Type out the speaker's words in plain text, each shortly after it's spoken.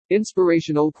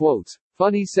Inspirational quotes,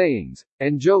 funny sayings,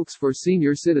 and jokes for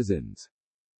senior citizens.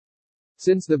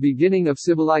 Since the beginning of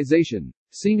civilization,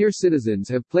 senior citizens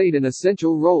have played an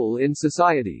essential role in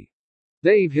society.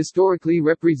 They've historically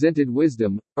represented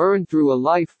wisdom, earned through a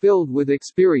life filled with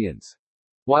experience.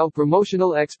 While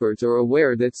promotional experts are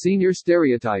aware that senior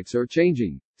stereotypes are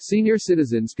changing, senior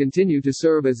citizens continue to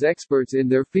serve as experts in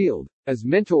their field, as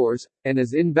mentors, and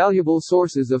as invaluable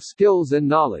sources of skills and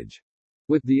knowledge.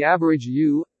 With the average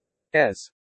U.S.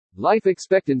 life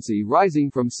expectancy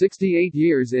rising from 68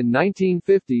 years in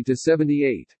 1950 to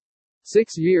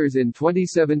 6 years in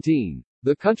 2017,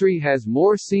 the country has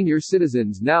more senior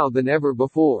citizens now than ever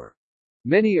before.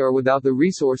 Many are without the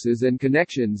resources and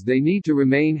connections they need to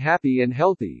remain happy and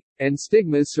healthy, and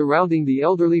stigmas surrounding the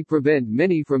elderly prevent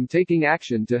many from taking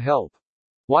action to help.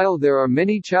 While there are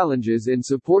many challenges in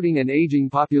supporting an aging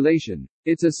population,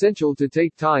 it's essential to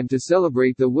take time to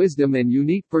celebrate the wisdom and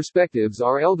unique perspectives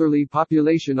our elderly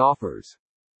population offers.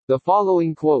 The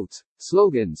following quotes,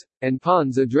 slogans, and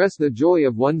puns address the joy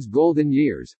of one's golden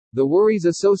years, the worries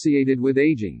associated with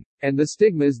aging, and the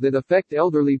stigmas that affect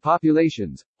elderly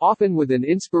populations, often with an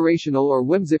inspirational or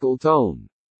whimsical tone.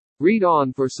 Read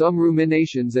on for some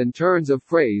ruminations and turns of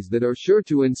phrase that are sure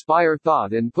to inspire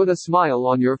thought and put a smile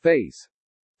on your face.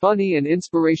 Funny and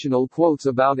inspirational quotes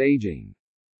about aging.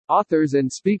 Authors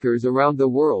and speakers around the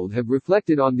world have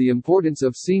reflected on the importance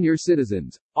of senior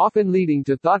citizens, often leading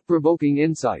to thought-provoking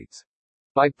insights.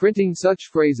 By printing such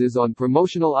phrases on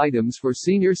promotional items for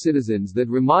senior citizens that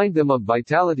remind them of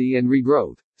vitality and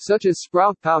regrowth, such as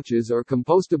sprout pouches or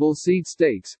compostable seed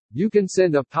stakes, you can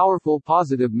send a powerful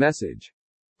positive message.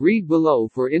 Read below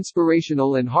for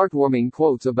inspirational and heartwarming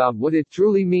quotes about what it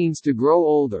truly means to grow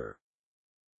older.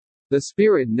 The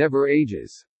spirit never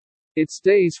ages. It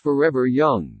stays forever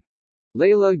young.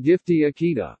 Layla Gifty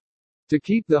Akita. To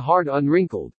keep the heart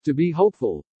unwrinkled, to be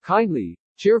hopeful, kindly,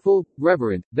 cheerful,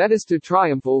 reverent, that is to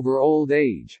triumph over old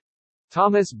age.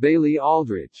 Thomas Bailey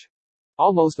Aldrich.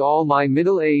 Almost all my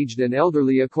middle-aged and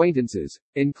elderly acquaintances,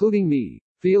 including me,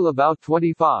 feel about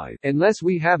 25, unless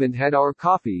we haven't had our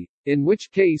coffee, in which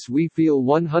case we feel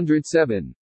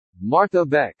 107. Martha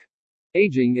Beck.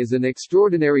 Aging is an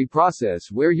extraordinary process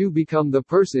where you become the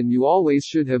person you always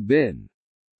should have been.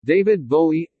 David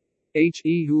Bowie.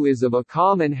 He who is of a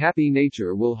calm and happy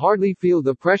nature will hardly feel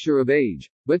the pressure of age,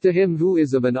 but to him who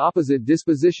is of an opposite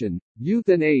disposition, youth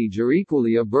and age are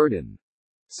equally a burden.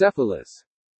 Cephalus.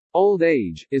 Old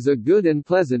age is a good and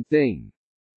pleasant thing.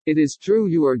 It is true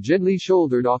you are gently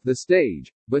shouldered off the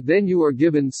stage, but then you are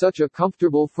given such a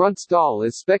comfortable front stall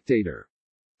as spectator.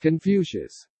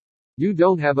 Confucius. You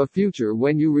don't have a future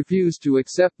when you refuse to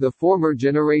accept the former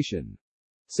generation.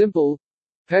 Simple.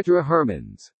 Petra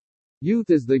Hermans. Youth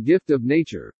is the gift of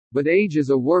nature, but age is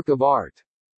a work of art.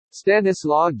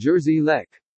 Stanislaw Jerzy Lech.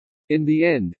 In the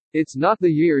end, it's not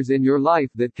the years in your life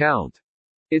that count.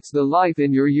 It's the life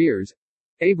in your years.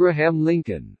 Abraham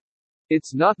Lincoln.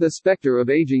 It's not the specter of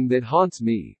aging that haunts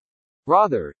me.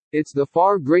 Rather, it's the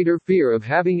far greater fear of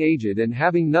having aged and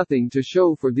having nothing to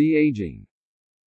show for the aging.